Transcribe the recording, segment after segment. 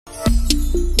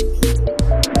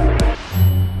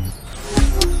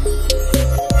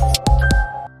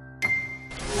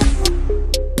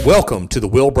Welcome to the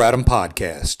Will Bradham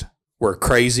Podcast, where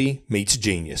crazy meets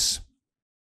genius.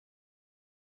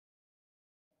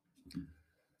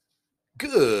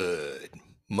 Good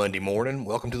Monday morning.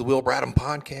 Welcome to the Will Bradham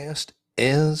Podcast.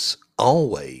 As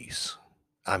always,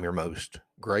 I'm your most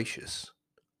gracious,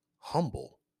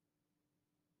 humble,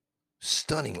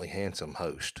 stunningly handsome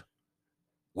host,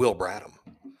 Will Bradham.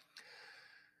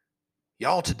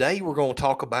 Y'all, today we're going to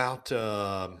talk about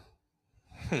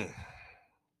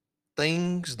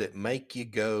things that make you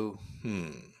go,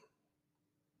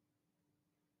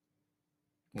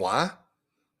 Why?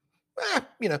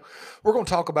 We're going to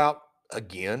talk about,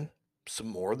 again, some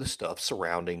more of the stuff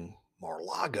surrounding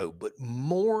Mar-a-Lago, but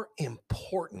more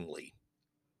importantly,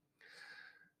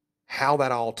 how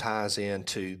that all ties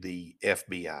into the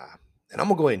FBI. And I'm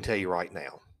going to go ahead and tell you right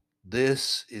now,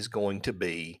 this is going to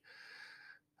be,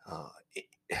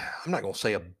 I'm not going to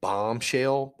say a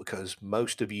bombshell, because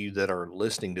most of you that are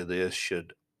listening to this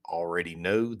should already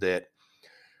know that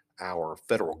our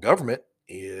federal government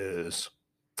is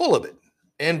full of it.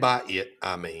 And by it,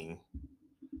 I mean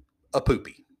a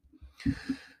poopy.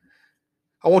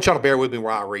 I want y'all to bear with me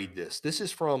while I read this. This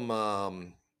is from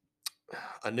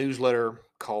a newsletter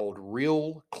called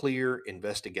Real Clear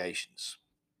Investigations.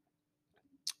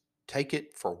 Take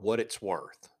it for what it's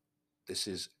worth. This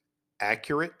is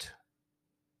accurate,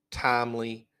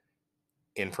 timely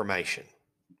information.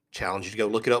 Challenge you to go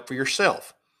look it up for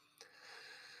yourself.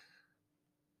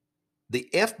 The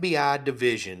FBI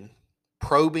division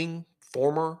probing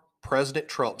former President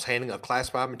Trump's handling of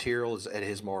classified materials at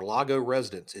his Mar-a-Lago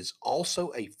residence is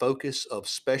also a focus of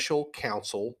special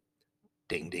counsel,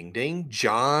 ding, ding, ding,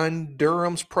 John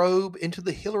Durham's probe into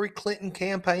the Hillary Clinton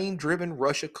campaign-driven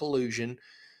Russia collusion.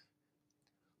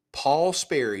 Paul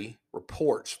Sperry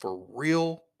reports for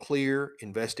Real Clear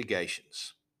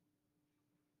Investigations.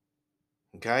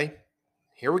 Okay,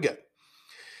 here we go.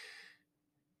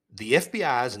 The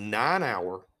FBI's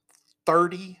 9-hour,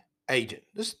 30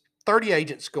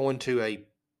 agents going to a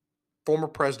former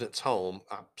president's home.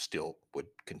 I still would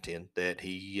contend that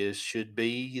he should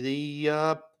be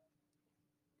the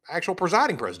actual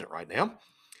presiding president right now,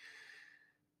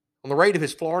 on the raid of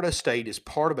his Florida estate is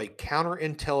part of a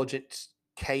counterintelligence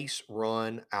case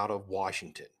run out of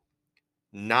Washington,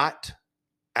 not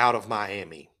out of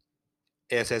Miami,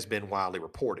 as has been widely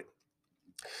reported.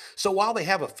 So while they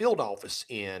have a field office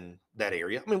in that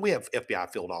area, I mean, we have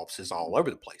FBI field offices all over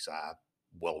the place. I'm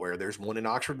well aware there's one in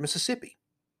Oxford, Mississippi.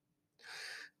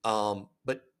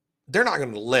 But they're not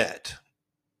going to let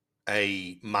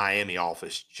a Miami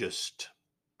office just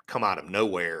come out of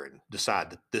nowhere and decide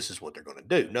that this is what they're going to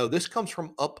do. No, this comes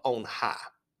from up on high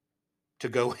to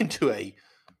go into a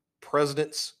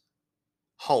president's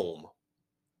home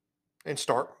and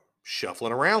start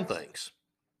shuffling around things.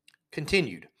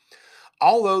 Continued.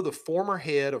 Although the former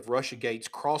head of Russiagate's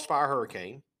Crossfire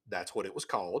Hurricane, that's what it was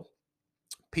called,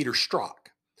 Peter Strzok.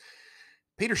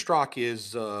 Peter Strzok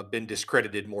has been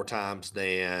discredited more times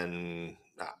than,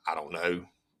 I don't know,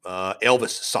 Elvis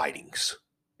sightings.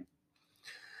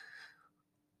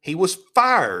 He was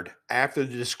fired after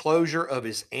the disclosure of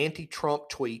his anti-Trump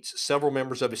tweets. Several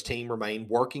members of his team remain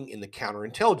working in the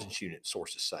counterintelligence unit,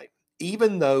 sources say,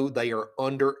 even though they are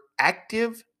under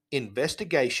active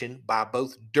investigation by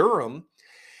both Durham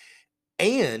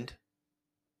and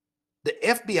the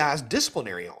FBI's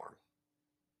disciplinary arm.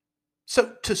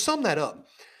 So to sum that up,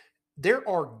 there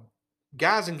are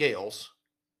guys and gals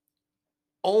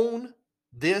on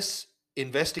this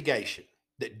investigation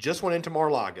that just went into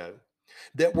Mar-a-Lago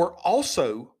that were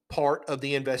also part of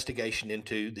the investigation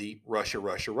into the Russia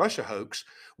hoax,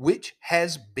 which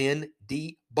has been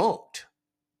debunked.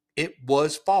 It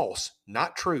was false,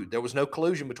 not true. There was no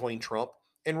collusion between Trump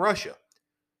and Russia.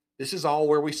 This is all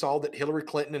where we saw that Hillary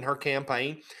Clinton and her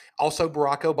campaign, also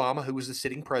Barack Obama, who was the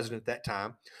sitting president at that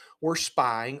time, were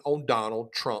spying on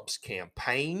Donald Trump's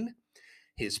campaign,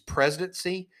 his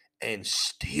presidency, and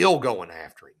still going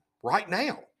after him right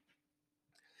now.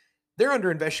 They're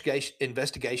under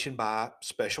investigation by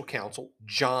special counsel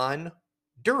John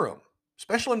Durham,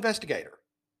 special investigator.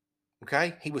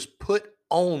 Okay, he was put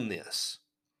on this.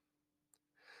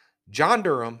 John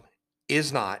Durham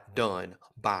is not done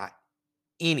by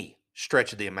any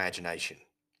stretch of the imagination.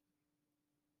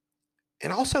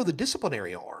 And also the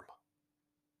disciplinary arm.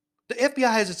 The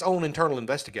FBI has its own internal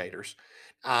investigators.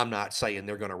 I'm not saying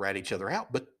they're going to rat each other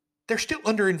out, but they're still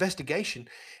under investigation.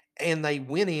 And they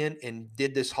went in and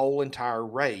did this whole entire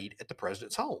raid at the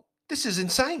president's home. This is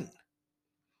insane.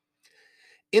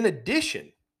 In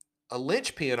addition, a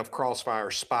linchpin of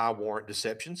Crossfire's spy warrant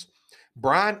deceptions,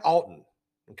 Brian Alton,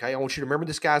 okay, I want you to remember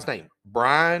this guy's name,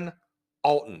 Brian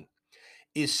Alton,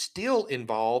 is still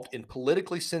involved in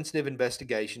politically sensitive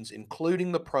investigations,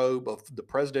 including the probe of the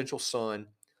presidential son,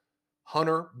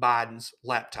 Hunter Biden's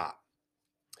laptop.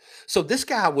 So this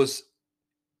guy was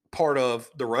part of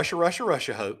the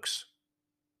Russia hoax.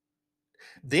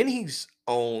 Then he's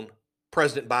on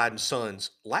President Biden's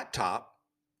son's laptop,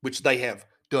 which they have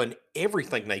done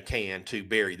everything they can to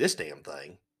bury this damn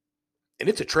thing. And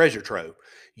it's a treasure trove.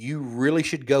 You really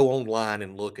should go online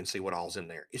and look and see what all's in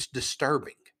there. It's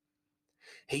disturbing.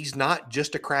 He's not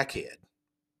just a crackhead,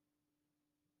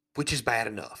 which is bad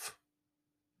enough.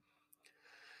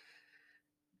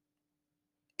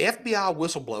 FBI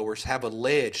whistleblowers have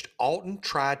alleged Alton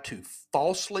tried to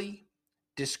falsely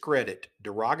discredit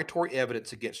derogatory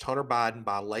evidence against Hunter Biden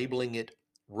by labeling it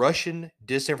Russian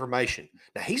disinformation.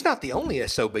 Now, he's not the only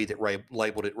SOB that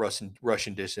labeled it Russian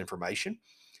disinformation.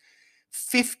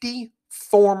 50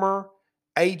 former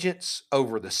agents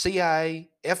over the CIA,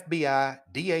 FBI,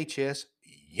 DHS,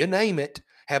 you name it,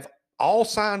 have all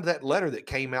signed that letter that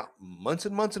came out months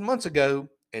and months and months ago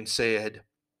and said,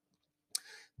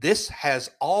 this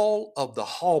has all of the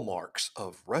hallmarks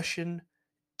of Russian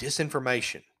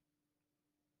disinformation.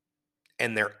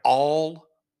 And they're all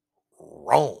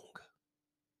wrong.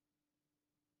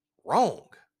 Wrong.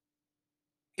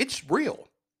 It's real.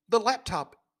 The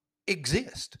laptop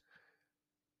exists.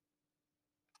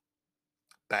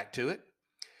 Back to it.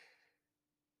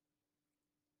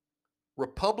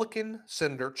 Republican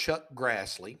Senator Chuck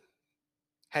Grassley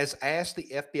has asked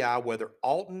the FBI whether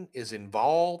Alton is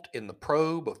involved in the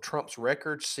probe of Trump's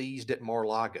records seized at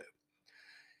Mar-a-Lago.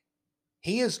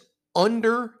 He is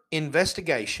under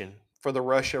investigation for the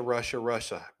Russia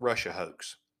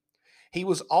hoax. He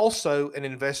was also an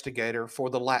investigator for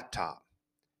the laptop.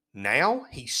 Now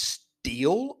he's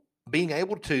still being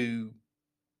able to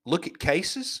look at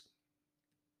cases,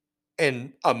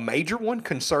 and a major one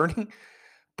concerning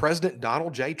President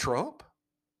Donald J. Trump.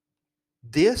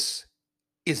 This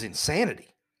is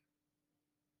insanity.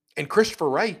 And Christopher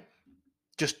Wray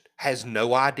just has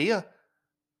no idea.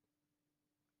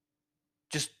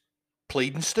 Just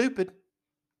pleading stupid.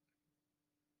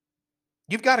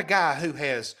 You've got a guy who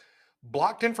has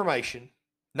blocked information,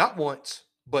 not once,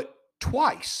 but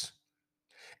twice.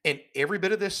 And every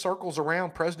bit of this circles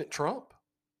around President Trump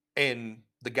and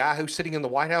the guy who's sitting in the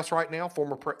White House right now,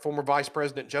 former Vice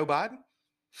President Joe Biden.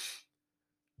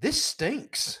 This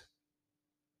stinks.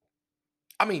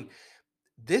 I mean,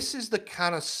 this is the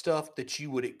kind of stuff that you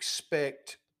would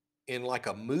expect in like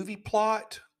a movie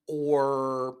plot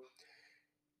or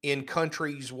in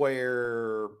countries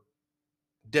where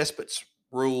despots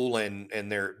rule and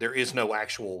there is no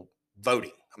actual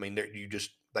voting. I mean, you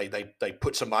just they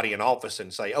put somebody in office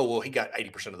and say, oh well, he got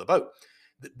 80% of the vote.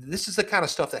 This is the kind of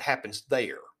stuff that happens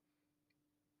there,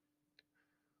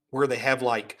 where they have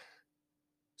like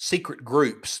secret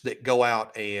groups that go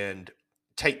out and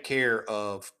take care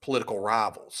of political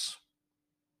rivals.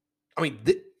 I mean,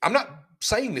 I'm not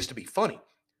saying this to be funny.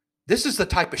 This is the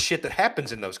type of shit that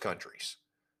happens in those countries.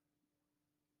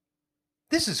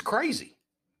 This is crazy.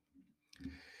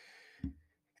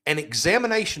 An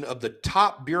examination of the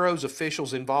top bureau's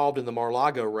officials involved in the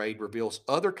Mar-a-Lago raid reveals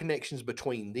other connections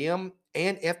between them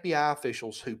and FBI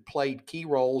officials who played key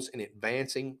roles in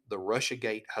advancing the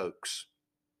Russiagate hoax.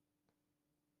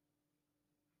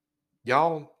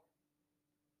 Y'all,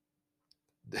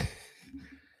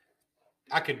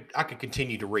 I could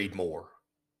continue to read more.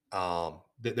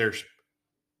 There's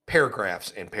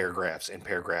paragraphs and paragraphs and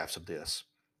paragraphs of this.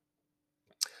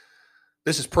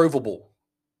 This is provable.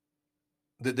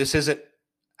 This isn't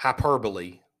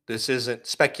hyperbole. This isn't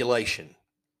speculation.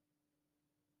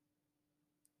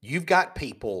 You've got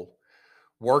people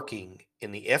working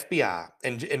in the FBI,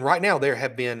 and right now there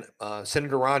have been,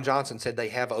 Senator Ron Johnson said they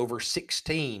have over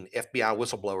 16 FBI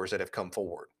whistleblowers that have come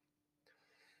forward.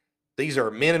 These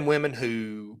are men and women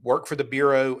who work for the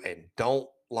Bureau and don't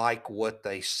like what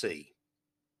they see.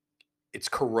 It's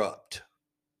corrupt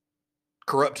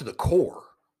to the core.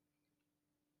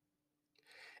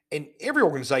 And every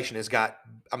organization has got,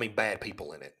 bad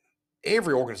people in it.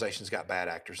 Every organization's got bad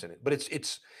actors in it, but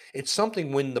it's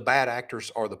something when the bad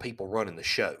actors are the people running the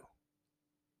show.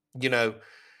 You know,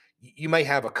 you may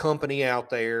have a company out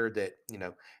there that,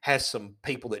 has some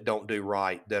people that don't do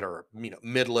right, that are,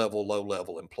 mid-level,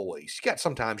 low-level employees.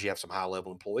 Sometimes you have some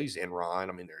high-level employees, Enron.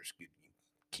 You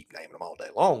keep naming them all day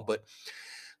long, but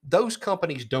those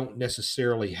companies don't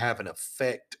necessarily have an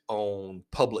effect on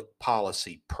public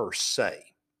policy per se.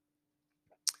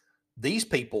 These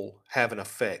people have an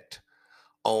effect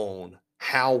on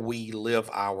how we live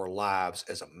our lives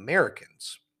as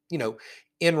Americans.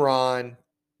 Enron,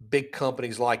 big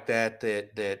companies like that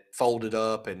folded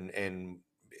up and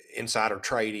insider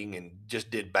trading and just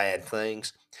did bad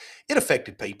things. It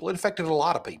affected people. It affected a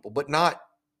lot of people, but not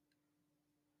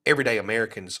everyday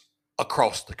Americans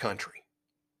across the country.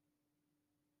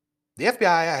 The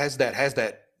FBI has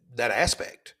that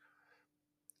aspect.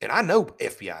 And I know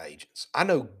FBI agents. I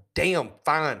know damn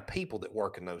fine people that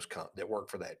work in that work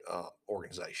for that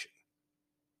organization.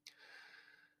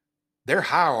 Their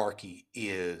hierarchy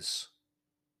is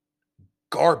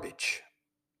garbage.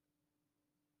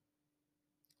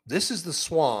 This is the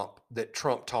swamp that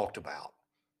Trump talked about.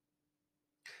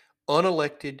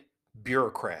 Unelected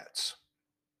bureaucrats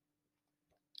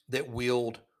that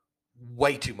wield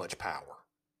way too much power.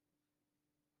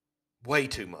 Way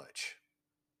too much.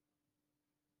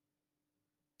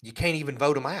 You can't even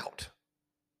vote them out.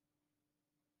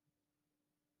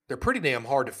 They're pretty damn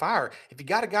hard to fire. If you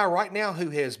got a guy right now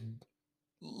who has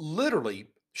literally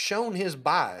shown his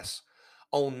bias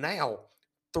on now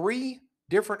 3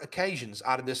 different occasions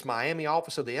out of this Miami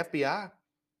office of the FBI,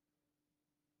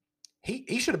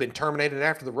 he should have been terminated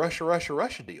after the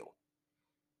Russia deal.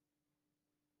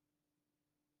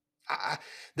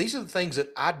 These are the things that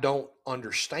I don't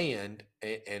understand,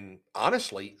 and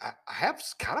honestly, I have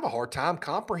kind of a hard time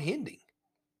comprehending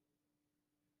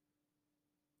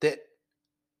that.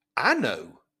 I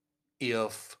know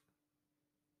if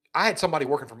I had somebody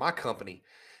working for my company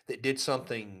that did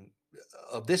something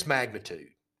of this magnitude,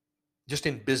 just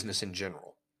in business in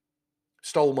general,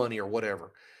 stole money or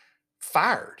whatever,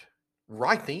 fired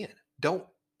right then, don't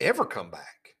ever come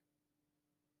back.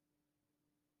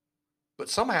 But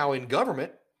somehow in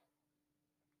government,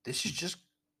 this is just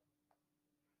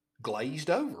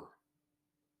glazed over.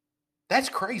 That's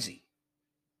crazy.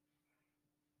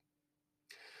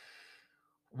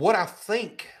 What I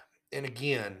think, and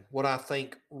again, what I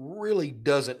think really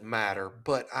doesn't matter,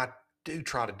 but I do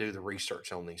try to do the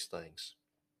research on these things.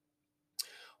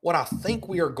 What I think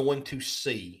we are going to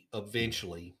see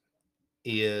eventually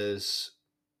is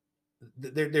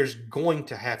there's going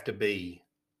to have to be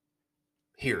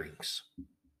hearings.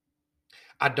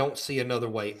 I don't see another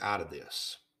way out of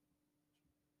this.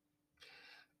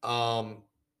 Um,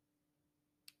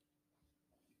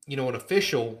 an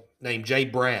official named Jay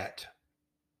Bratt,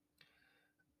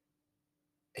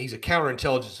 he's a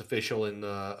counterintelligence official in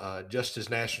the Justice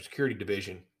National Security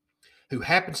Division, who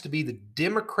happens to be the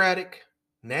Democratic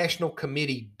National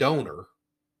Committee donor,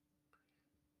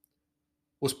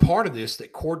 was part of this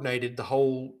that coordinated the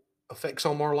whole effects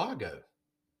on Mar-a-Lago.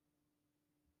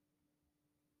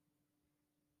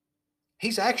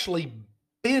 He's actually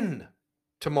been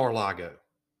to Mar-a-Lago.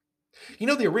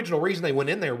 The original reason they went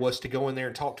in there was to go in there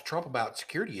and talk to Trump about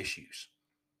security issues.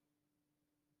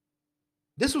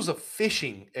 This was a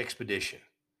fishing expedition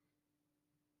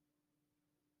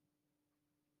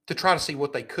to try to see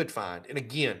what they could find. And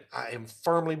again, I am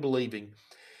firmly believing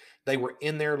they were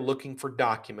in there looking for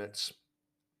documents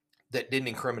that didn't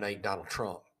incriminate Donald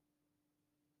Trump,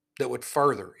 that would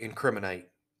further incriminate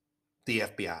the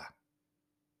FBI.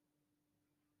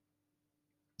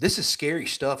 This is scary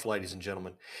stuff, ladies and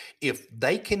gentlemen. If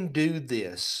they can do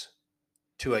this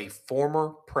to a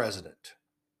former president,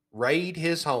 raid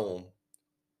his home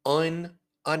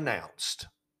unannounced,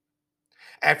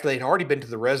 after they'd already been to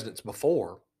the residence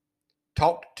before,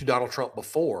 talked to Donald Trump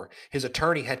before, his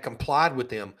attorney had complied with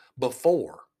them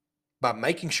before by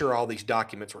making sure all these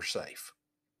documents were safe,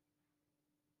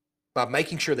 by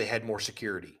making sure they had more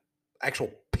security,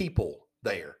 actual people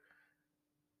there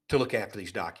to look after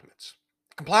these documents,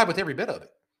 complied with every bit of it.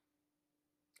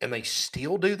 And they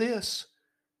still do this?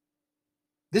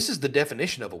 This is the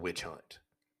definition of a witch hunt.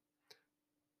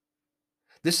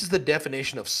 This is the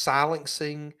definition of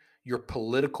silencing your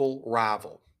political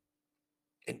rival.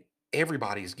 And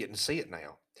everybody is getting to see it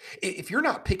now. If you're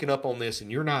not picking up on this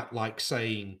and you're not like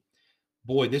saying,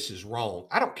 boy, this is wrong,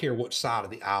 I don't care what side of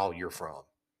the aisle you're from.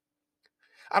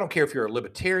 I don't care if you're a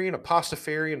libertarian, a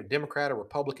pastafarian, a Democrat, a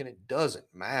Republican, it doesn't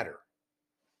matter.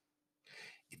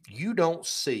 If you don't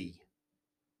see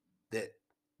that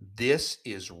this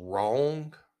is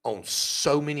wrong on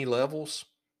so many levels,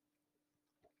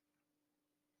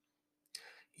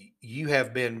 you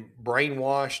have been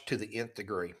brainwashed to the nth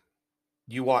degree.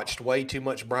 You watched way too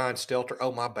much Brian Stelter.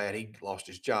 Oh, my bad. He lost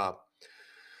his job.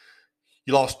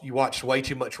 You watched way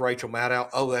too much Rachel Maddow.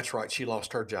 Oh, that's right. She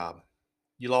lost her job.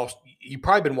 You've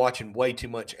probably been watching way too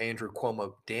much Andrew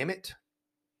Cuomo. Damn it.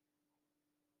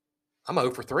 I'm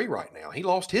 0 for 3 right now. He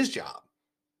lost his job.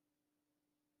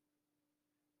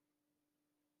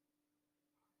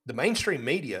 The mainstream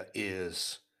media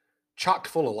is chock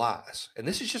full of lies. And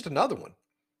this is just another one.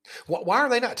 Why are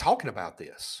they not talking about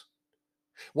this?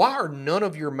 Why are none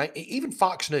of your, even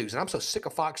Fox News, and I'm so sick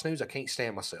of Fox News, I can't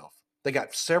stand myself. They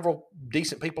got several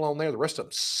decent people on there. The rest of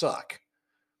them suck.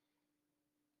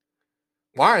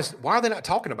 Why are they not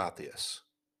talking about this?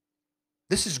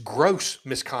 This is gross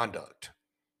misconduct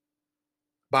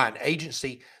by an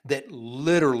agency that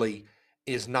literally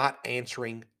is not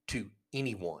answering to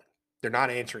anyone. They're not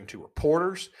answering to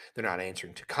reporters. They're not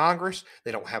answering to Congress.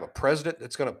 They don't have a president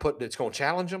that's going to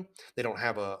challenge them. They don't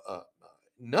have a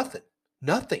nothing.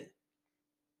 Nothing.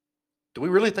 Do we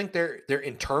really think their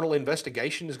internal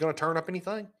investigation is going to turn up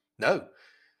anything? No.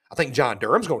 I think John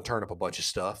Durham's going to turn up a bunch of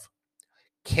stuff.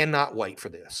 Cannot wait for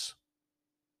this.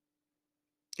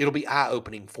 It'll be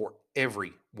eye-opening for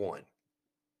everyone.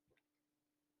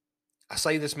 I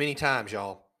say this many times,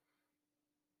 y'all.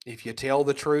 If you tell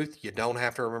the truth, you don't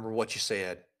have to remember what you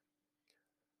said.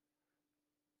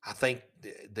 I think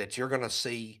that you're going to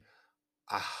see,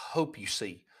 I hope you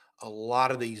see, a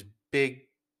lot of these big,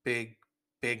 big,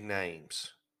 big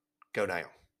names go down.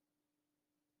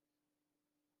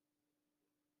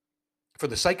 For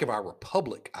the sake of our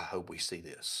republic, I hope we see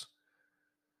this.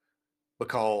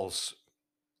 Because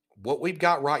what we've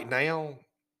got right now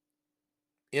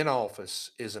in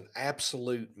office is an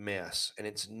absolute mess, and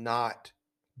it's not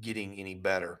getting any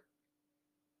better.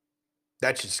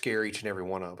 That should scare each and every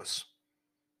one of us.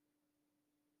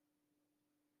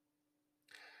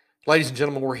 Ladies and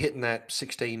gentlemen, we're hitting that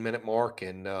 16-minute mark,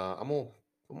 and I'm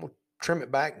gonna trim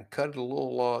it back and cut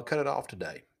it off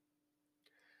today.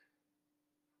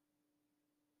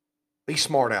 Be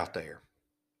smart out there.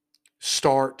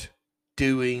 Start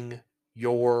doing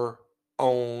your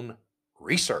own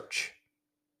research.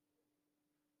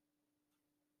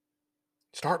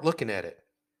 Start looking at it.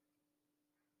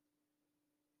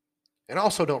 And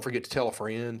also don't forget to tell a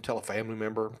friend, tell a family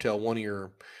member, tell one of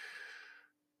your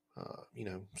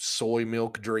soy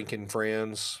milk drinking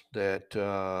friends that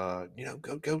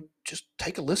go just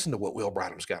take a listen to what Will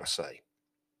Bradham's got to say.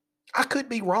 I could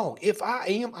be wrong. If I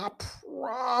am, I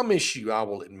promise you I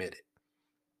will admit it.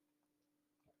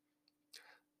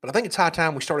 But I think it's high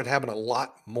time we started having a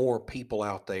lot more people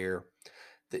out there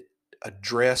that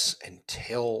address and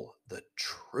tell the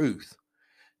truth,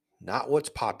 not what's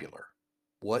popular,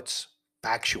 what's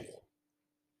factual.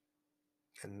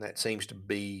 And that seems to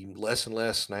be less and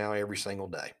less now every single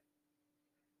day.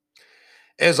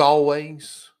 As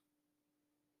always,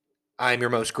 I am your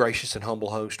most gracious and humble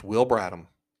host, Will Bradham,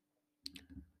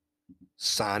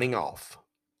 signing off.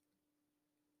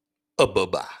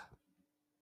 Bye-bye.